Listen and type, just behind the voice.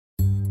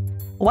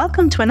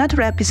Welcome to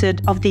another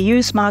episode of the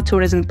EU Smart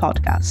Tourism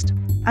podcast.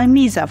 I'm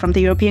Misa from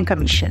the European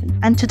Commission,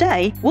 and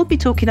today we'll be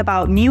talking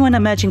about new and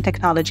emerging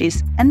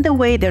technologies and the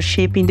way they're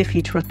shaping the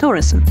future of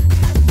tourism.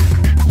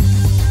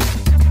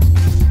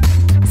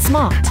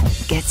 Smart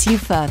gets you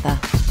further.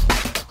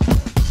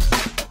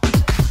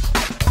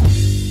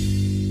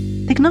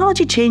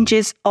 Technology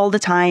changes all the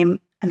time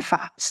and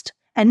fast,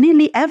 and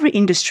nearly every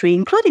industry,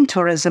 including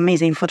tourism,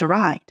 is in for the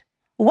ride.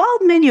 While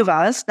many of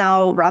us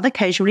now rather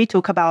casually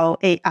talk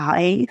about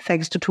AI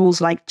thanks to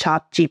tools like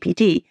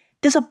ChatGPT,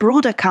 there's a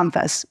broader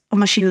canvas of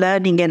machine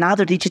learning and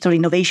other digital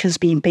innovations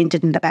being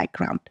painted in the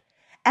background.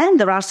 And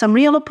there are some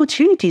real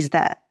opportunities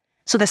there.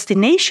 So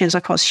destinations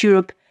across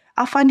Europe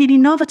are finding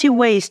innovative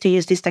ways to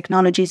use these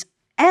technologies,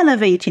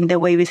 elevating the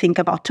way we think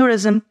about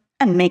tourism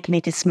and making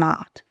it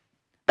smart.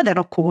 But then,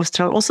 of course,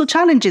 there are also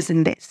challenges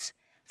in this.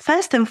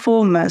 First and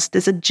foremost,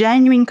 there's a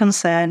genuine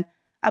concern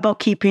about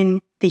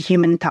keeping the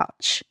human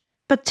touch,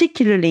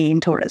 particularly in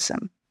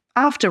tourism.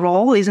 After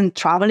all, isn't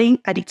traveling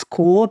at its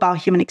core about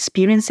human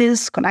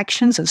experiences,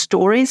 connections, and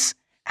stories?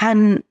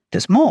 And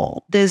there's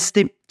more. There's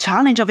the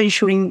challenge of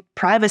ensuring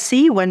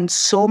privacy when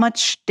so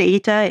much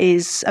data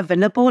is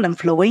available and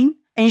flowing,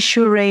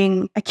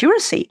 ensuring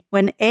accuracy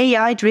when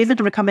AI-driven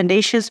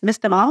recommendations miss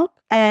the mark,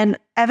 and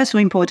ever so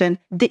important,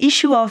 the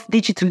issue of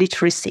digital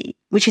literacy,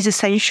 which is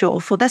essential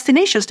for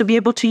destinations to be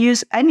able to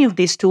use any of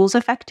these tools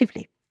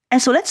effectively.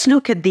 And so let's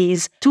look at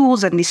these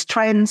tools and these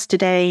trends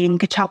today and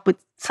catch up with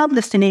some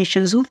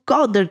destinations who've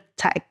got their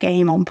tech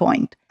game on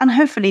point. And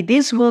hopefully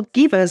this will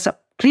give us a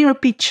clearer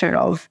picture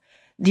of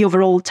the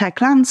overall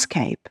tech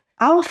landscape.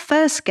 Our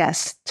first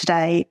guest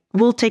today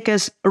will take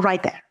us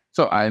right there.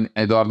 So I'm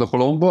Edoardo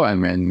Colombo.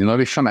 I'm an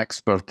innovation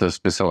expert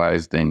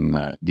specialized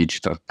in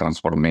digital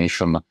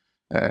transformation,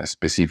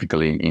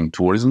 specifically in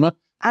tourism.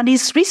 And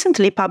he's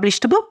recently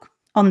published a book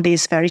on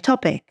this very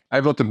topic.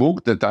 I wrote a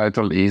book. The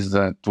title is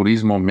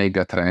Turismo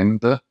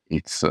Megatrend.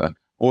 It's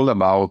all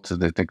about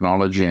the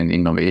technology and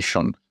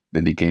innovation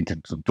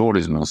dedicated to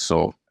tourism.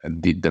 So I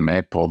did the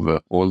map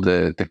of all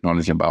the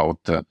technology about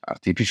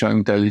artificial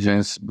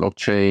intelligence,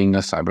 blockchain,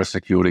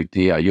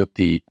 cybersecurity,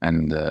 IoT,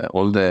 and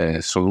all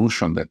the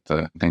solutions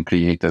that can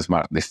create a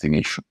smart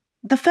destination.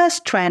 The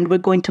first trend we're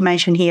going to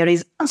mention here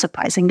is,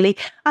 unsurprisingly,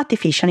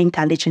 artificial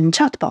intelligence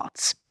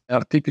chatbots.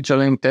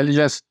 Artificial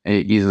intelligence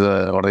is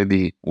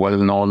already well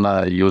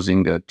known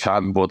using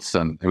chatbots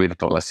and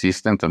virtual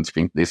assistants, and I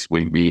think this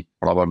will be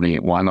probably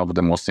one of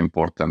the most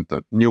important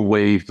new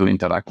ways to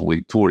interact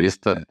with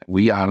tourists.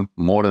 We are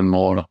more and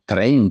more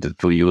trained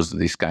to use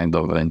this kind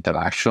of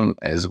interaction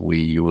as we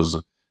use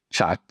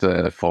chat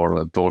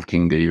for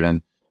talking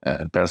even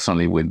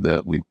personally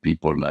with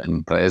people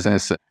in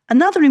presence.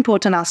 Another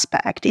important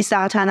aspect is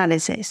data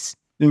analysis.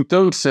 In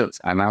terms of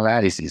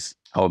analysis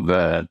of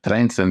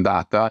trends and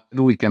data,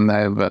 we can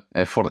have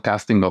a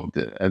forecasting of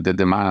the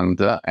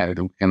demand, and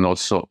we can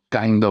also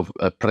kind of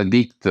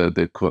predict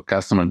the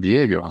customer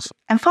behaviors.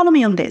 And follow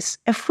me on this.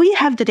 If we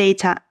have the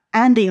data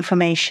and the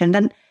information,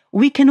 then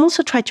we can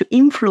also try to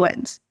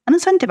influence and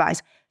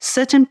incentivize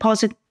certain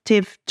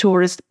positive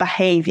tourist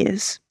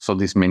behaviors. So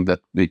this means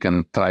that we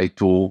can try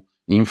to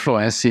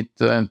influence it,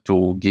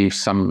 to give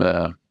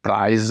some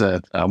prize,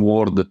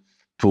 award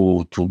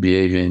to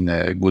behave in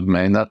a good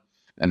manner.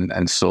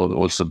 And so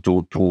also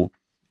to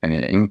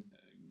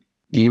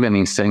give an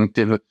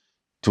incentive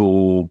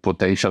to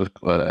potential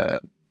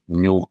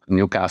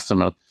new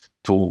customer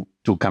to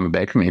come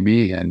back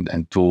maybe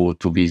and to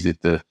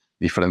visit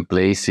different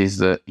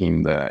places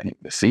in the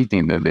city,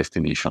 in the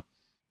destination.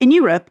 In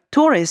Europe,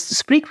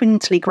 tourists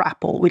frequently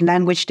grapple with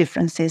language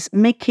differences,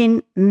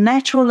 making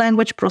natural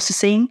language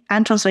processing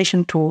and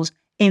translation tools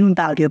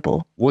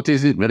invaluable. What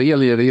is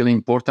really, really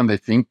important, I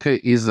think,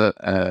 is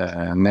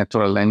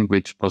natural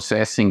language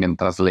processing and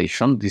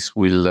translation. This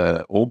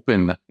will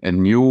open a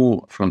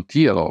new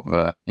frontier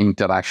of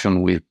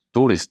interaction with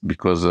tourists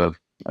because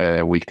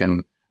we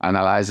can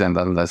analyze and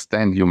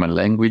understand human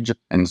language.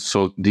 And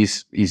so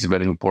this is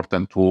very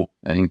important to,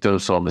 in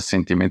terms of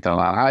sentimental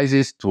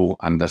analysis, to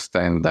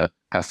understand the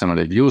customer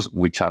reviews,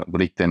 which are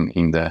written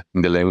in the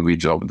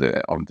language of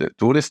the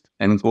tourist,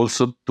 and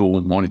also to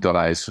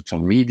monitorize social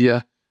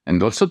media,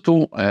 and also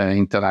to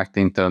interact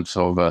in terms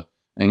of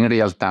in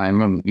real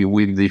time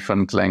with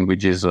different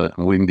languages,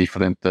 with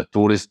different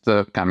tourists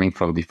coming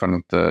from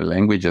different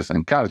languages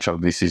and culture.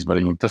 This is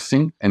very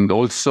interesting. And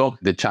also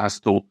the chance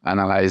to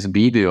analyze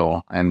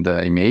video and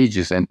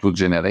images and to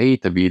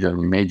generate video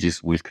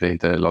images will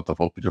create a lot of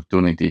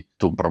opportunity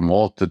to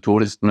promote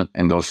tourism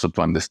and also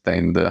to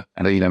understand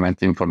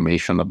relevant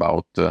information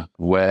about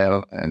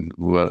where and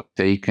were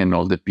taken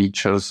all the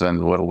pictures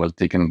and where were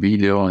taken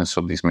video. And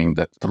so this means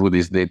that through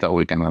this data,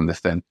 we can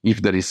understand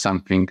if there is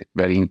something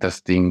very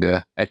interesting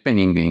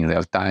happening in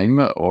real time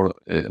or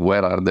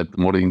where are the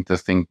more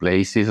interesting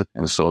places.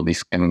 And so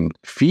this can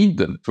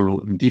feed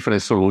through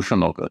different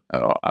solutions of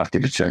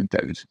artificial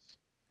intelligence.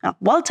 Now,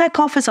 while tech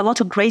offers a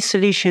lot of great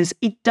solutions,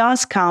 it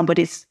does come with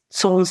its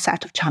own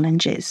set of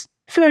challenges.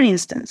 For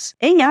instance,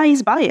 AI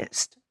is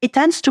biased. It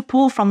tends to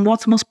pull from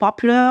what's most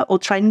popular or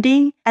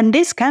trending, and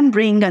this can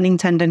bring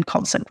unintended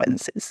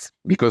consequences.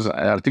 Because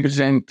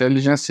artificial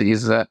intelligence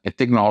is a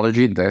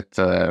technology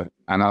that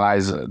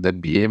analyzes the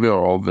behavior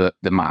of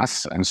the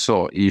mass. And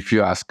so if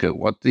you ask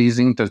what is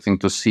interesting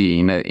to see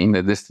in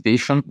a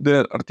destination,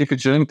 the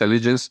artificial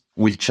intelligence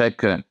will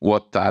check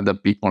what other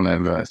people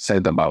have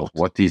said about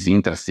what is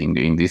interesting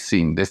in this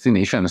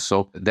destination.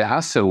 So the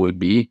answer will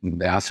be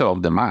the answer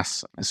of the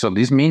mass. So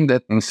this means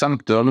that in some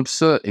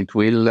terms, it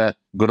will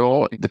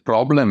grow the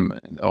problem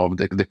of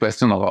the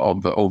question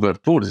of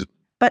over-tourism.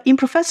 But in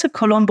Professor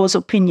Colombo's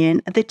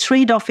opinion, the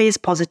trade-off is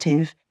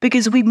positive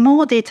because with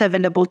more data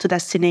available to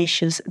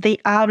destinations, they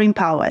are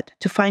empowered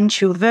to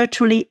fine-tune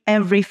virtually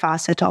every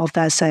facet of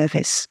their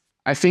service.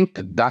 I think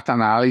data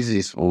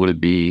analysis will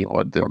be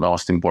the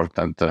most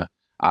important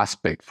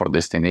aspect for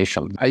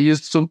destination. I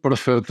used to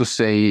prefer to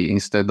say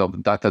instead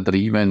of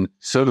data-driven,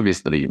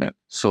 service-driven.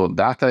 So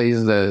data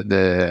is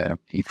the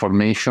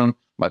information,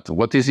 but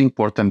what is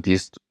important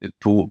is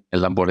to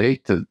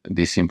elaborate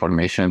this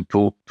information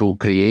to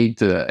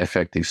create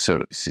effective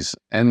services.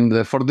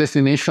 And for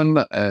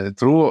destination,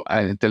 through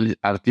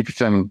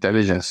artificial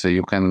intelligence,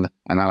 you can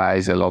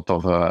analyze a lot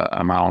of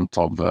amount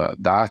of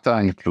data,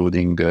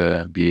 including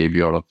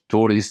behavior of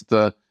tourists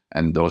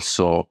and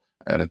also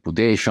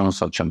reputation,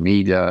 social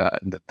media,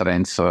 the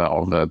trends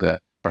of the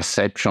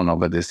perception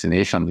of a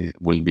destination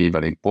will be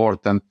very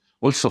important.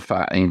 Also,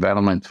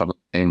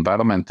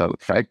 environmental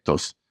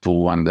factors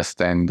to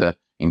understand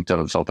in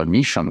terms of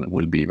emission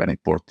will be very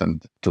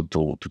important to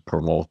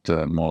promote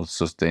more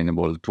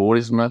sustainable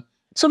tourism.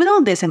 So with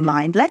all this in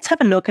mind, let's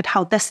have a look at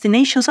how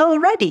destinations are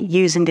already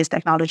using these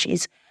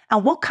technologies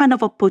and what kind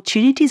of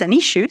opportunities and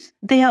issues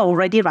they are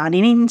already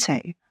running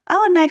into.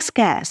 Our next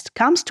guest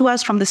comes to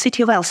us from the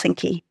city of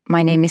Helsinki.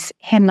 My name is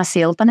Henna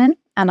Siltanen,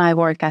 and I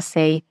work as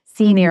a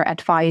senior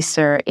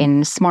advisor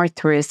in smart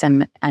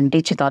tourism and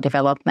digital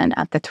development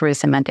at the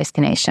Tourism and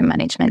Destination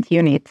Management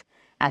Unit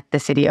at the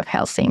city of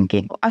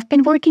Helsinki. I've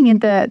been working in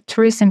the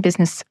tourism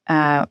business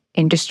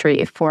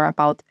industry for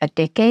about a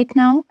decade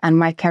now, and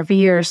my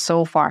career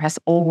so far has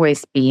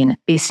always been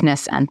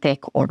business and tech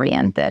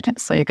oriented.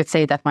 So you could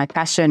say that my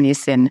passion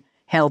is in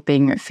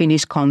helping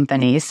Finnish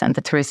companies and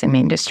the tourism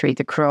industry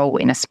to grow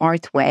in a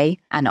smart way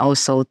and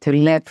also to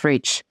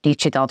leverage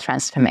digital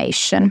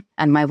transformation.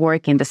 And my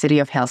work in the city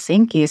of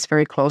Helsinki is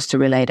very closely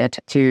related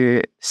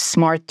to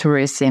smart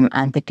tourism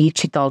and the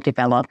digital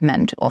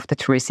development of the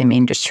tourism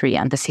industry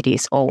and the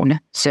city's own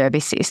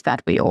services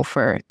that we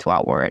offer to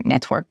our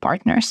network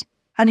partners.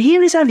 And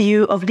here is a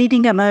view of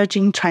leading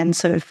emerging trends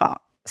so far.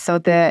 So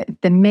the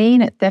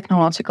main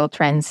technological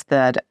trends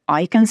that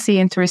I can see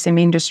in tourism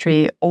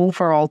industry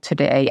overall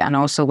today, and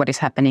also what is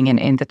happening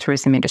in the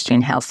tourism industry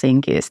in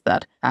Helsinki, is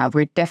that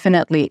we're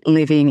definitely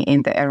living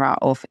in the era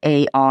of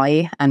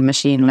AI and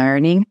machine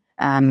learning.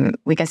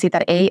 We can see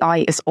that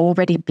AI is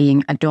already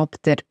being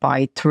adopted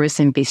by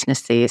tourism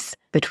businesses,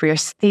 but we are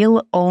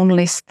still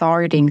only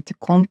starting to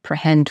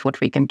comprehend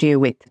what we can do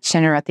with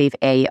generative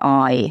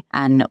AI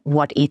and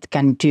what it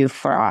can do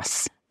for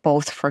us,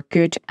 both for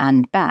good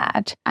and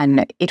bad.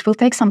 And it will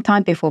take some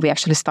time before we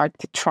actually start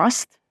to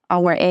trust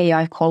our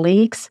AI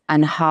colleagues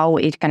and how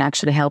it can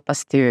actually help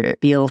us to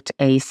build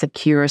a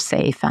secure,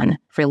 safe, and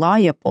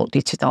reliable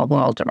digital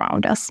world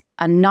around us.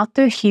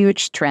 Another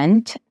huge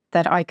trend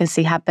that I can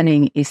see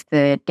happening is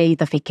the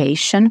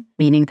datafication,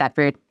 meaning that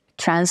we're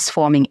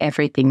transforming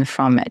everything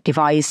from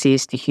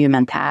devices to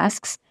human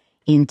tasks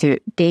into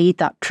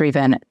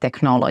data-driven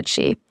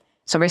technology.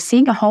 So we're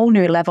seeing a whole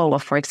new level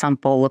of, for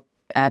example,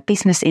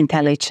 business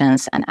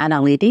intelligence and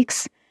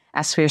analytics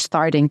as we're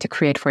starting to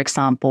create, for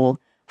example,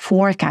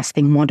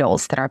 forecasting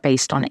models that are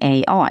based on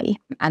AI.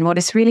 And what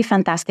is really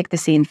fantastic to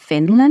see in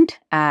Finland,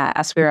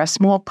 as we're a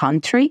small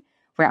country,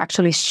 we're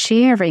actually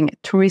sharing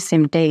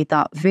tourism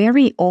data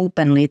very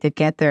openly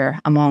together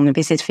among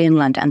Visit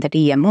Finland and the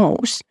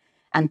DMOs.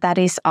 And that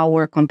is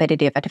our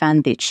competitive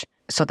advantage,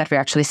 so that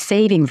we're actually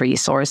saving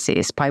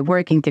resources by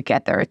working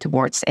together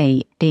towards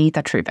a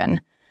data-driven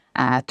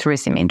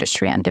tourism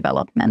industry and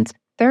development.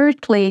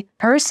 Thirdly,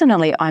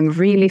 personally, I'm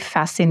really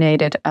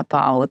fascinated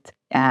about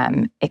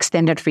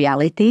extended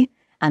reality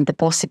and the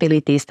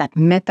possibilities that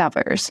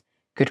metaverse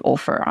could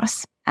offer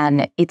us.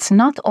 And it's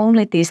not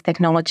only these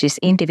technologies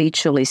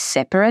individually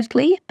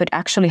separately, but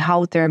actually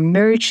how they're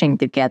merging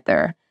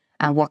together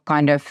and what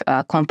kind of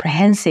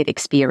comprehensive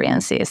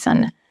experiences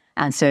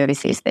and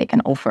services they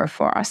can offer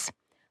for us.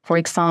 For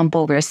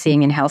example, we're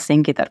seeing in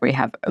Helsinki that we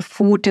have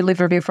food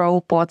delivery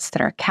robots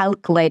that are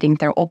calculating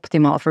their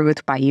optimal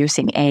route by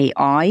using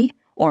AI,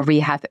 or we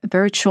have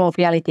virtual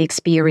reality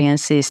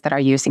experiences that are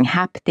using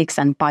haptics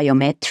and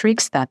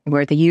biometrics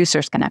where the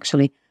users can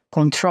actually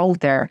control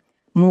their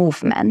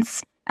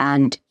movements.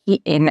 And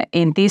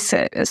in this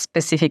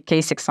specific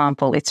case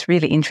example, it's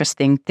really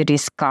interesting to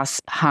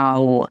discuss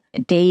how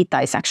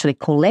data is actually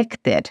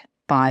collected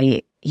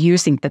by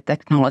using the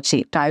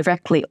technology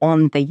directly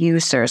on the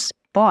user's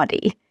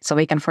body. So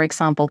we can, for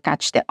example,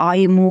 catch the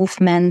eye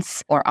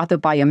movements or other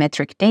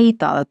biometric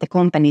data that the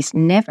companies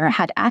never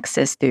had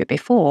access to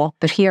before.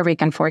 But here we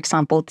can, for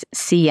example,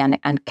 see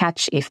and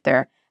catch if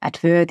their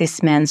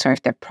advertisements or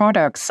if their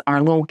products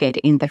are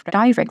located in the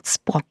direct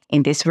spot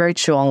in this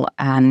virtual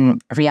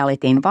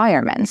reality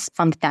environments,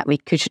 something that we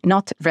could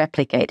not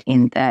replicate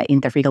in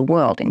the real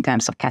world in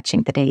terms of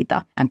catching the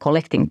data and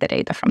collecting the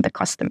data from the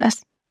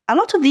customers. A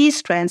lot of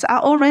these trends are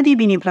already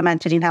being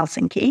implemented in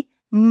Helsinki,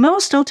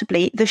 most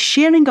notably the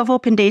sharing of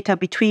open data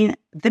between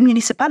the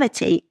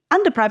municipality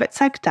and the private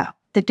sector.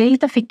 The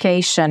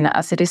datafication,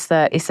 as it is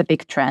a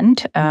big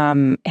trend.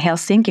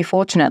 Helsinki,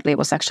 fortunately,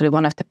 was actually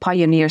one of the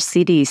pioneer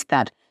cities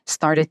that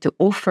started to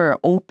offer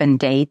open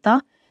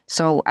data.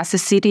 So as a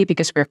city,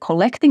 because we're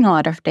collecting a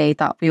lot of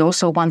data, we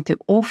also want to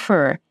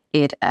offer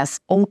it as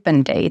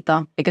open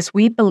data because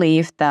we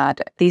believe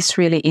that this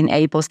really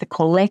enables the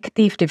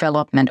collective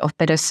development of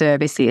better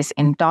services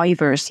in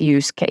diverse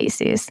use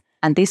cases.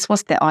 And this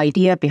was the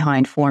idea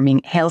behind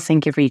forming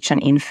Helsinki Region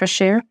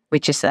InfoShare,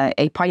 which is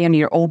a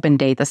pioneer open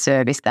data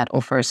service that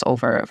offers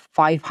over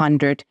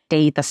 500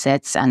 data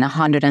sets and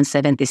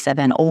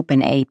 177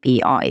 open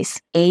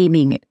APIs,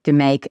 aiming to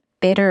make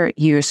better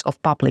use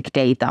of public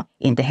data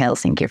in the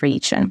Helsinki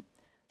region.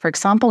 For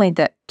example, in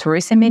the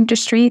tourism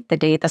industry, the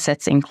data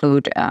sets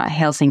include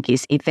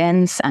Helsinki's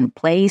events and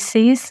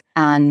places,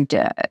 and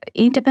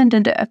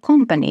independent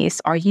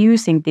companies are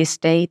using this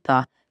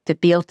data to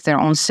build their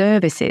own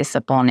services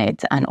upon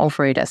it and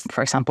offer it as,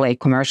 for example, a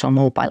commercial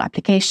mobile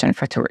application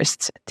for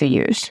tourists to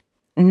use.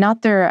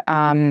 Another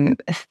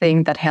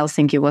thing that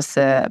Helsinki was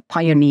a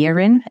pioneer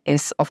in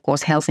is, of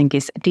course,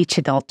 Helsinki's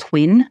digital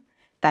twin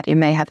that you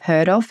may have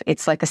heard of.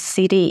 It's like a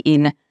city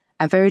in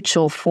a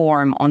virtual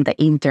form on the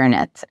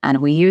internet, and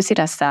we use it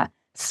as a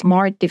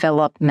smart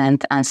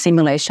development and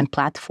simulation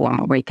platform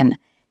where we can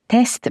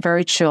test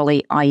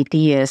virtually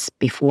ideas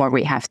before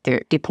we have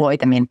to deploy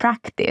them in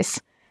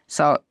practice.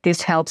 So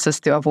this helps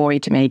us to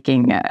avoid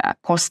making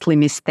costly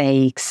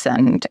mistakes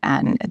and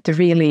to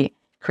really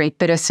create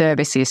better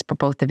services for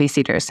both the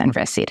visitors and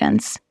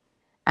residents.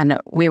 And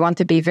we want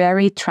to be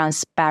very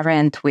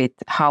transparent with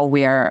how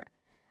we are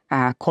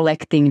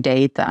collecting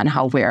data and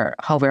how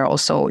we're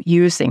also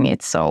using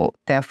it. So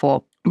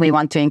therefore, we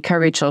want to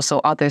encourage also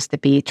others to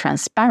be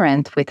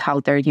transparent with how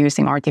they're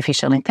using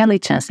artificial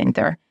intelligence in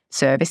their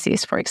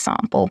services, for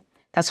example.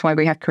 That's why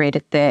we have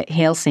created the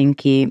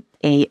Helsinki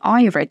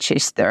AI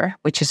Register,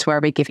 which is where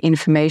we give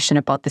information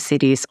about the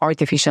city's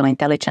artificial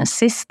intelligence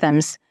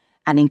systems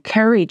and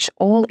encourage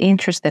all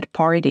interested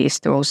parties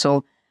to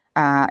also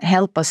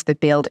help us to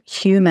build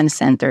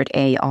human-centered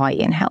AI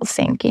in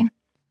Helsinki.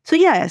 So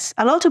yes,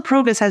 a lot of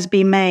progress has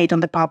been made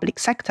on the public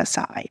sector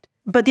side,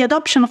 but the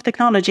adoption of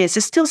technologies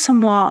is still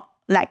somewhat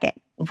lagging.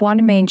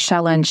 One main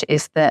challenge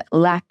is the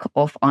lack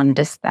of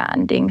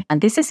understanding.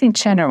 And this is in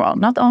general,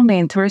 not only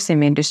in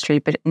tourism industry,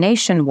 but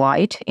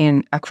nationwide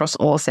across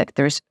all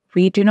sectors.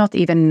 We do not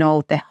even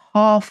know the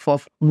half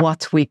of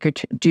what we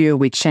could do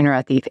with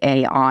generative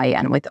AI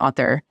and with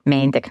other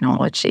main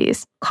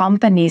technologies.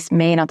 Companies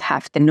may not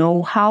have the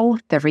know-how,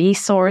 the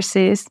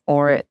resources,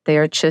 or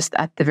they're just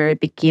at the very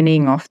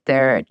beginning of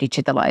their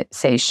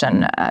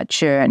digitalization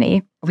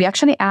journey. We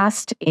actually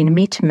asked in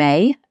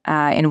mid-May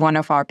in one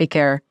of our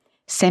bigger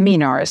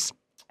seminars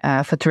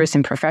for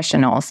tourism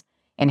professionals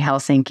in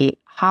Helsinki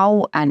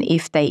how and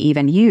if they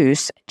even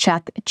use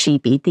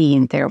ChatGPT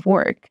in their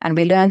work. And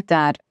we learned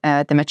that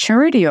the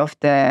majority of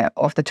the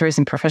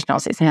tourism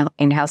professionals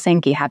in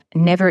Helsinki have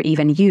never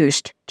even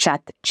used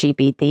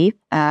ChatGPT.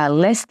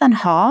 Less than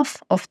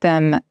half of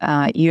them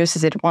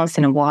uses it once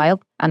in a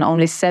while, and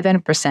only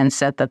 7%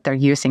 said that they're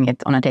using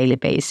it on a daily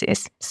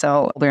basis.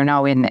 So we're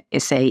now in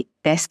a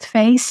test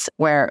phase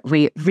where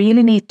we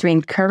really need to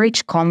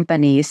encourage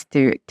companies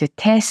to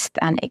test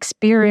and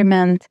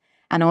experiment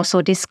and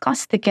also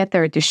discuss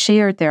together to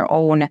share their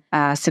own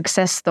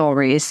success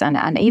stories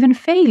and even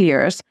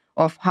failures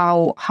of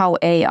how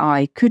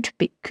AI could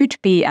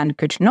be and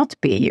could not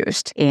be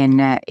used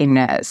in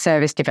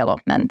service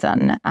development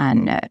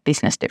and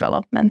business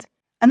development.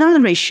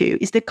 Another issue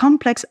is the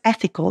complex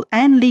ethical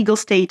and legal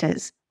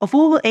status of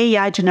all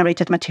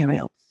AI-generated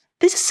materials.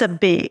 This is a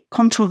big,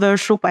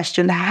 controversial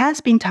question that has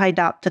been tied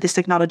up to this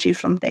technology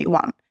from day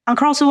one,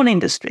 across all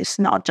industries,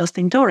 not just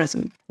in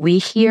tourism. We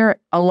hear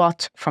a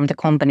lot from the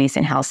companies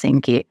in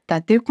Helsinki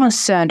that they're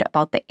concerned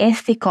about the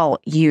ethical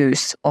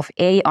use of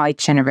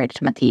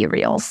AI-generated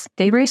materials.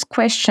 They raise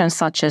questions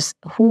such as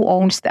who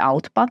owns the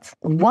output,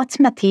 what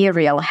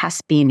material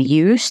has been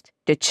used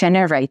to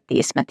generate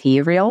these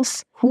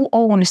materials, who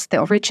owns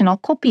the original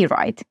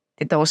copyright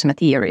to those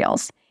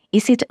materials.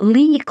 Is it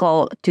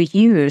legal to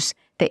use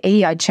the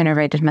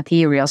AI-generated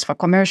materials for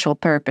commercial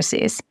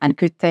purposes, and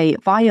could they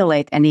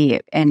violate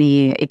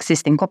any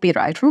existing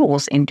copyright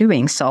rules in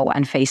doing so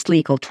and face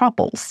legal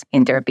troubles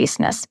in their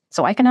business?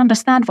 So I can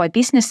understand why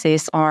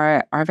businesses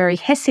are very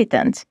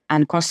hesitant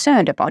and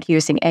concerned about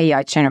using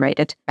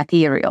AI-generated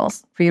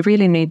materials. We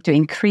really need to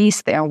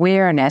increase the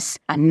awareness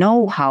and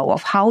know-how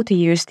of how to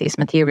use these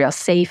materials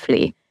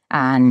safely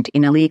and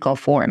in a legal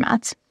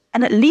format.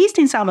 And at least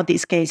in some of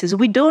these cases,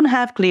 we don't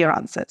have clear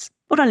answers,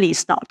 or at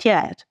least not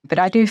yet. But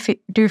I do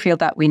feel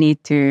that we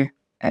need to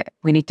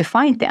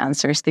find the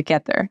answers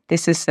together.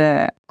 This is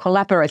a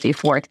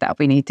collaborative work that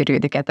we need to do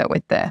together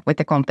with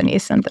the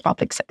companies and the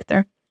public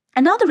sector.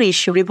 Another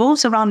issue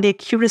revolves around the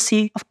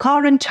accuracy of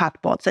current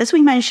chatbots, as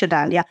we mentioned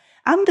earlier,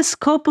 and the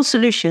scope of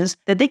solutions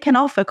that they can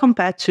offer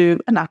compared to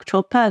an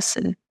actual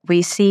person.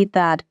 We see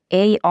that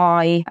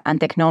AI and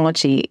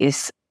technology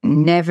is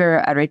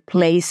never a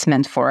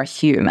replacement for a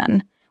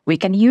human. We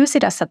can use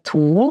it as a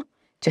tool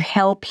to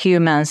help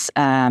humans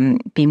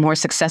be more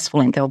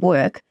successful in their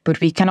work, but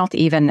we cannot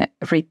even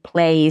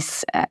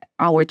replace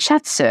our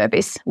chat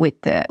service with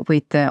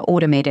the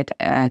automated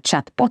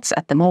chatbots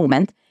at the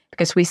moment,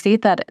 because we see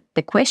that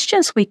the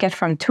questions we get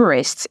from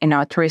tourists in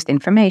our tourist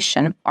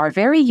information are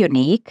very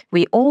unique.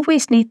 We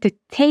always need to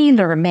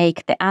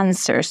tailor-make the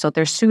answers so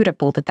they're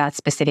suitable to that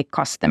specific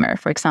customer,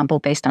 for example,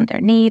 based on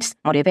their needs,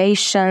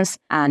 motivations,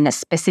 and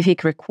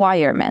specific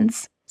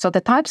requirements. So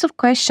the types of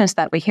questions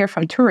that we hear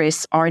from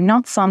tourists are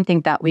not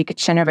something that we could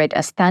generate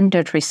a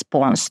standard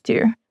response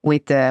to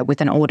with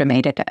an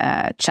automated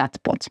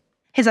chatbot.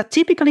 Here's a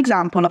typical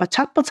example of a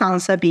chatbot's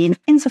answer being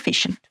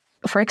insufficient.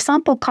 For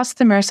example,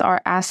 customers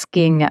are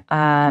asking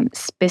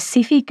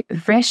specific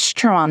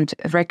restaurant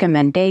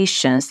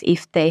recommendations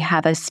if they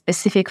have a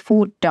specific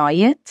food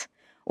diet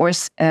or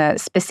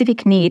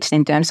specific needs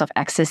in terms of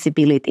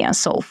accessibility and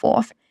so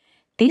forth.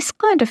 This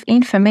kind of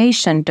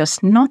information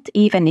does not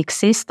even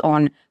exist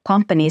on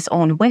companies'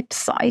 own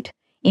website.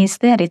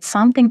 Instead, it's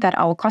something that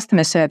our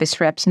customer service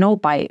reps know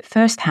by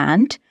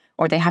firsthand,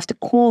 or they have to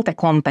call the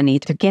company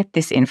to get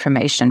this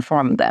information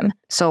from them.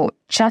 So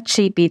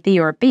ChatGPT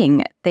or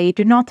Bing, they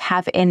do not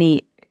have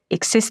any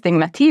existing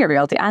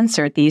material to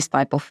answer these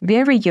type of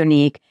very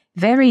unique,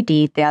 very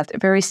detailed,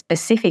 very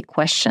specific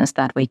questions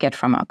that we get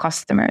from our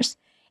customers.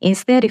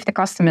 Instead, if the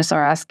customers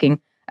are asking,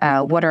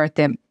 what are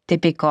the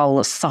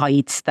typical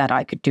sites that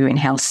I could do in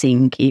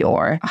Helsinki,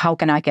 or how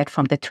can I get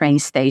from the train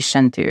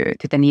station to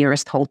the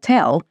nearest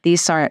hotel?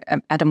 These are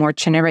at a more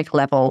generic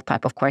level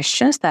type of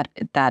questions that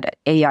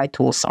AI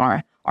tools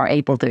are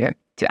able to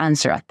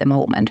answer at the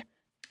moment.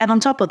 And on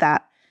top of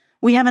that,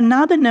 we have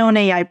another known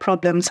AI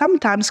problem,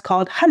 sometimes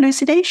called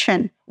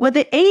hallucination, where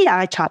the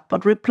AI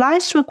chatbot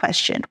replies to a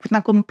question with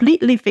a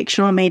completely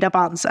fictional made-up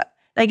answer.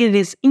 Like in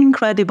this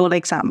incredible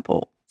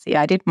example. See,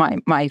 I did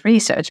my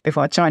research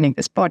before joining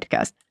this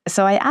podcast.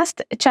 So I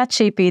asked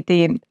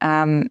ChatGPT,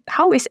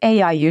 how is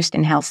AI used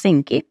in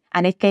Helsinki?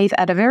 And it gave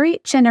at a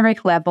very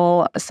generic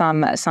level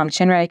some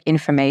generic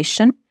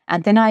information.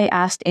 And then I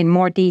asked in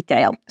more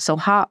detail, so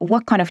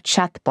what kind of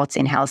chatbots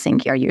in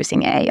Helsinki are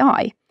using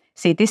AI?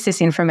 See, this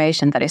is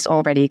information that is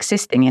already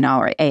existing in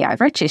our AI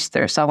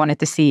register. So I wanted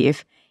to see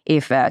if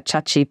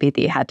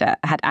ChatGPT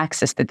had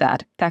access to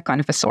that kind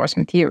of a source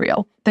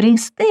material. But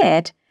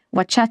instead,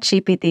 what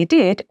ChatGPT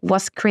did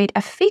was create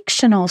a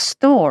fictional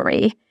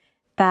story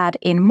that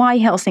in My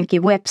Helsinki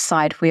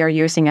website, we are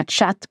using a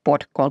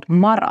chatbot called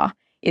Mara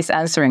is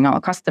answering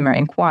our customer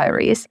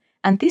inquiries.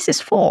 And this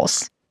is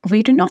false.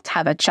 We do not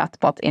have a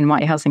chatbot in My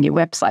Helsinki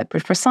website,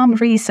 but for some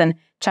reason,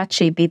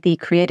 ChatGPT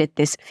created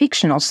this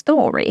fictional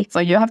story.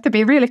 So you have to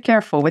be really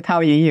careful with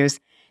how you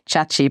use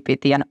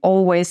ChatGPT and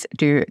always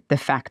do the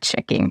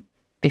fact-checking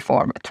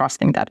before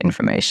trusting that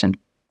information.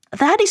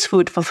 That is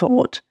food for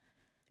thought.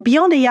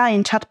 Beyond AI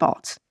and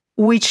chatbots,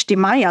 which the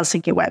My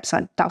Helsinki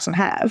website doesn't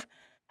have,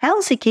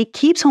 Helsinki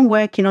keeps on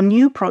working on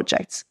new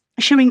projects,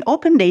 sharing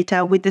open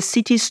data with the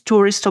city's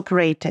tourist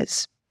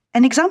operators.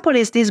 An example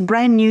is this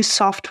brand new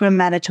software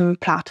management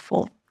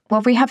platform.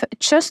 Well, we have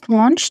just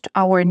launched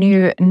our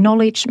new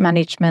knowledge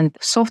management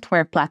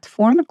software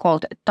platform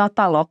called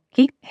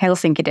Dataloggi,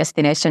 Helsinki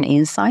Destination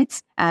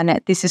Insights. And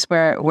this is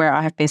where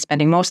I have been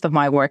spending most of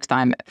my work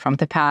time from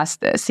the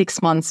past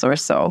 6 months or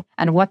so.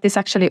 And what this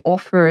actually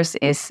offers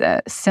is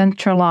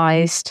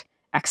centralized,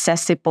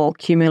 accessible,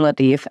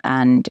 cumulative,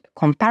 and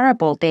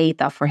comparable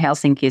data for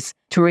Helsinki's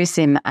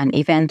tourism and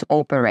event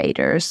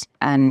operators.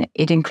 And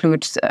it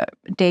includes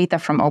data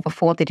from over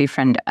 40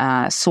 different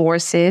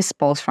sources,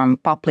 both from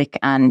public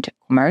and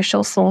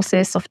commercial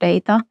sources of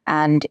data.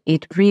 And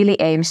it really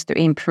aims to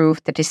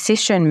improve the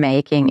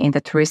decision-making in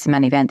the tourism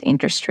and event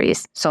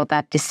industries so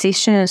that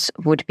decisions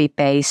would be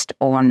based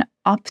on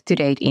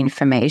up-to-date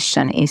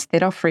information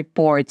instead of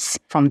reports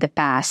from the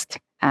past.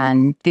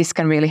 And this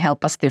can really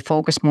help us to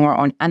focus more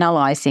on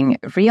analyzing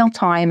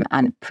real-time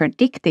and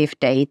predictive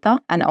data,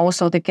 and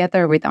also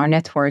together with our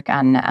network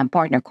and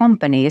partner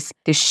companies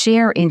to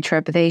share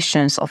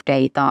interpretations of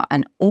data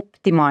and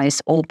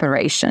optimize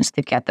operations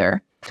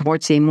together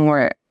towards a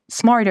more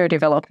smarter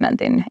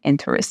development in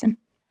tourism.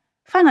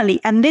 Finally,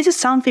 and this is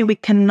something we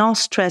cannot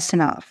stress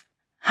enough,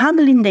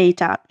 handling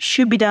data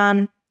should be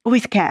done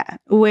with care,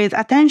 with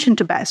attention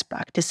to best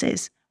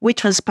practices, with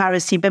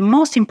transparency, but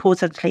most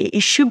importantly,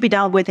 it should be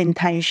done with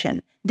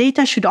intention.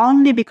 Data should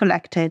only be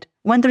collected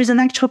when there is an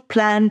actual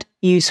planned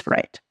use for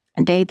it.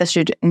 And data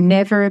should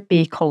never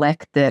be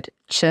collected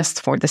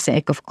just for the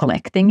sake of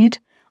collecting it.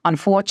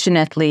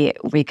 Unfortunately,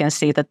 we can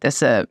see that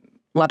there's a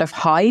lot of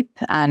hype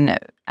and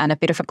and a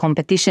bit of a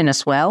competition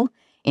as well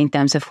in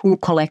terms of who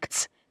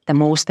collects the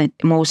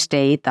most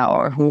data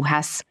or who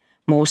has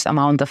most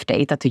amount of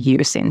data to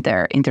use in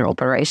their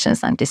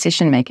operations and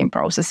decision-making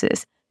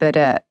processes.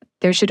 But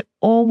there should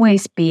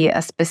always be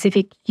a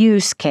specific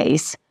use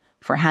case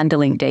for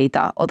handling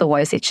data.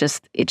 Otherwise, it's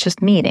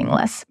just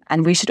meaningless.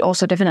 And we should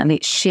also definitely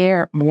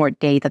share more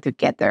data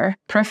together,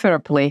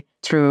 preferably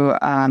through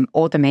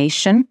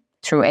automation,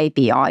 through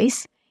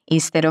APIs,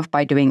 instead of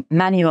by doing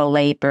manual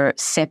labor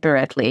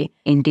separately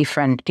in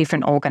different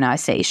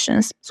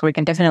organizations. So we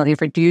can definitely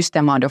reduce the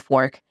amount of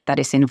work that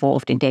is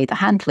involved in data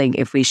handling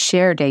if we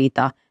share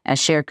data and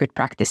share good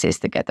practices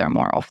together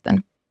more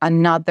often.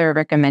 Another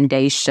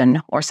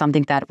recommendation, or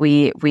something that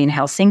we in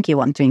Helsinki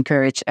want to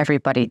encourage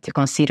everybody to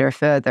consider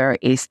further,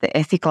 is the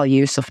ethical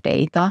use of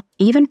data,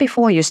 even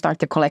before you start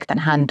to collect and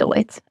handle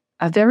it.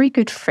 A very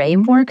good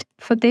framework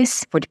for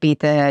this would be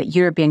the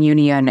European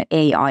Union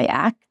AI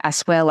Act,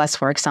 as well as,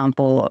 for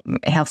example,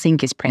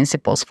 Helsinki's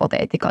principles for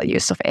the ethical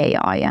use of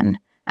AI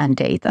and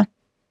data,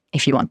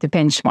 if you want to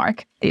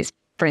benchmark these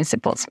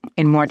principles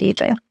in more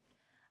detail.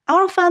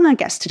 Our final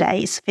guest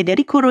today is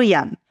Federico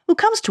Royan, who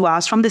comes to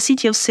us from the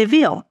city of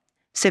Seville.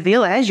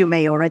 Seville, as you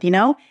may already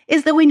know,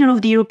 is the winner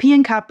of the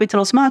European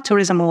Capital Smart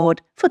Tourism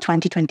Award for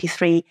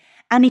 2023,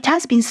 and it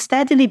has been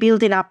steadily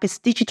building up its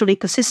digital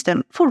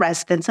ecosystem for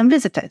residents and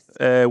visitors.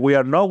 We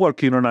are now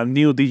working on a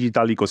new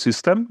digital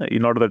ecosystem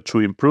in order to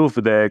improve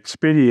the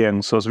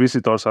experience of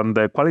visitors and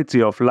the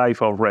quality of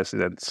life of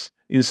residents.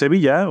 In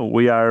Sevilla,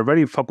 we are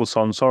very focused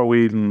on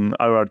solving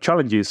our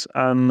challenges,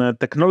 and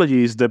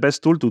technology is the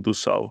best tool to do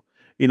so.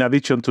 In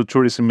addition to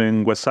tourism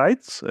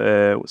websites,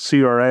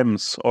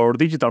 CRMs, or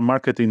digital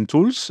marketing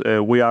tools,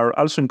 we are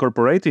also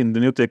incorporating the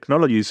new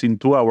technologies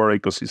into our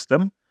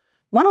ecosystem.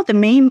 One of the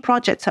main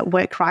projects at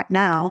work right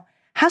now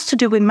has to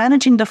do with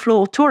managing the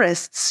flow of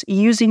tourists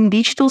using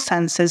digital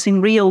sensors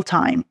in real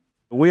time.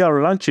 We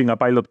are launching a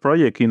pilot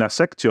project in a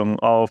section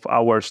of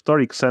our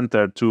historic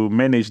center to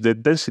manage the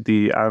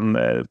density and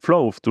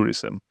flow of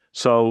tourism.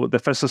 So the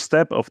first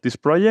step of this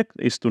project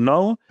is to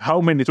know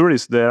how many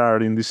tourists there are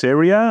in this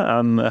area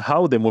and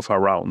how they move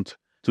around.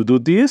 To do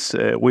this,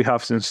 we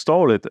have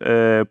installed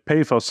a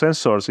pair of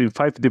sensors in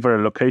 5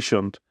 different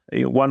locations.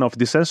 One of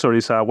the sensors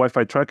is a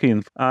Wi-Fi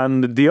tracking,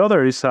 and the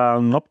other is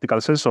an optical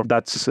sensor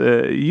that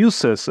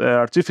uses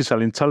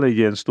artificial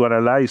intelligence to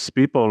analyze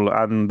people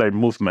and their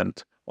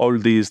movement. All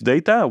this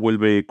data will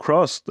be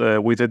crossed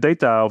with the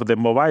data of the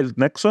mobile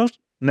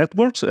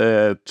networks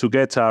to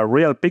get a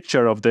real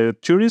picture of the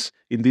tourists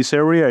in this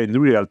area in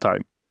real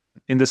time.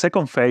 In the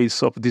second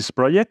phase of this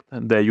project,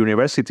 the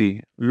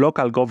university,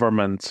 local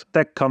governments,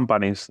 tech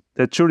companies,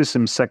 the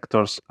tourism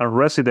sectors, and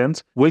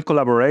residents will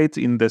collaborate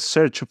in the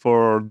search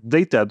for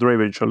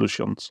data-driven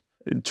solutions.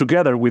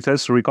 Together with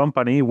Esri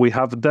company, we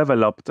have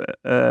developed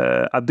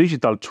a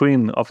digital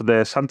twin of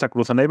the Santa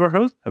Cruz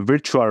neighborhood, a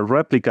virtual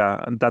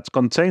replica that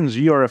contains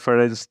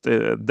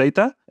georeferenced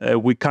data.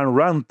 We can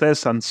run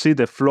tests and see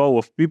the flow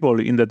of people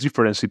in the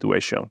different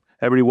situations.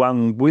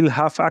 Everyone will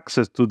have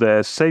access to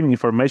the same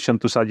information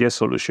to suggest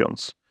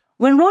solutions.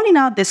 When rolling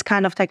out this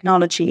kind of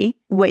technology,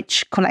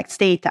 which collects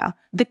data,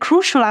 the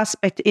crucial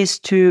aspect is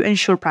to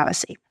ensure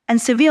privacy.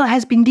 And Seville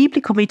has been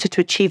deeply committed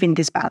to achieving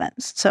this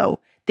balance. So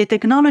the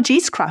technology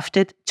is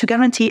crafted to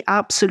guarantee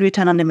absolute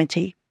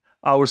anonymity.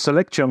 Our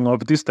selection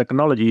of this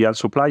technology and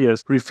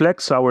suppliers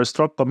reflects our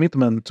strong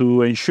commitment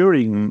to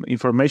ensuring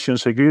information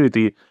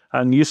security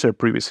and user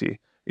privacy.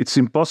 It's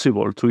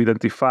impossible to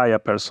identify a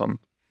person.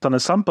 As an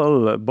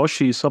example,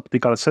 Bosch's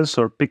optical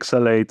sensor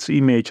pixelates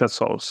image as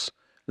source,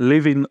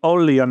 leaving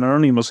only an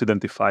anonymous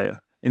identifier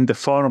in the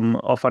form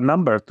of a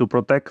number to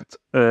protect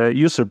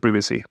user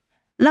privacy.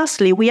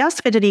 Lastly, we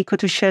asked Federico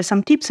to share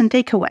some tips and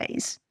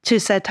takeaways to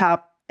set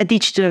up a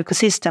digital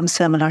ecosystem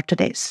similar to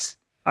this.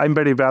 I'm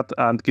very bad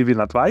at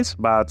giving advice,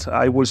 but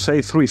I will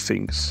say 3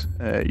 things.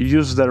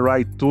 Use the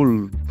right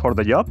tool for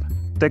the job.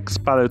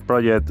 Take pilot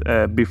project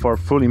before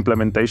full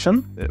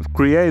implementation.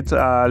 Create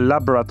a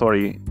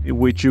laboratory in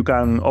which you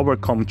can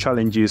overcome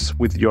challenges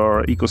with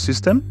your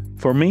ecosystem.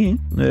 For me,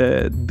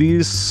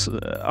 these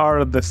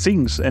are the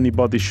things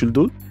anybody should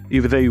do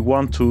if they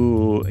want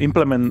to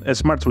implement a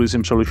smart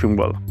tourism solution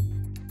well.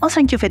 Well,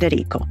 thank you,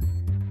 Federico.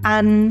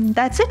 And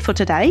that's it for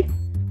today.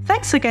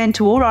 Thanks again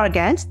to all our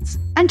guests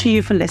and to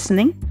you for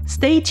listening.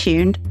 Stay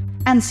tuned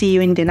and see you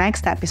in the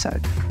next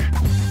episode.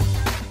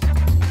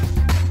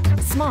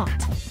 Smart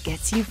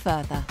gets you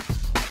further.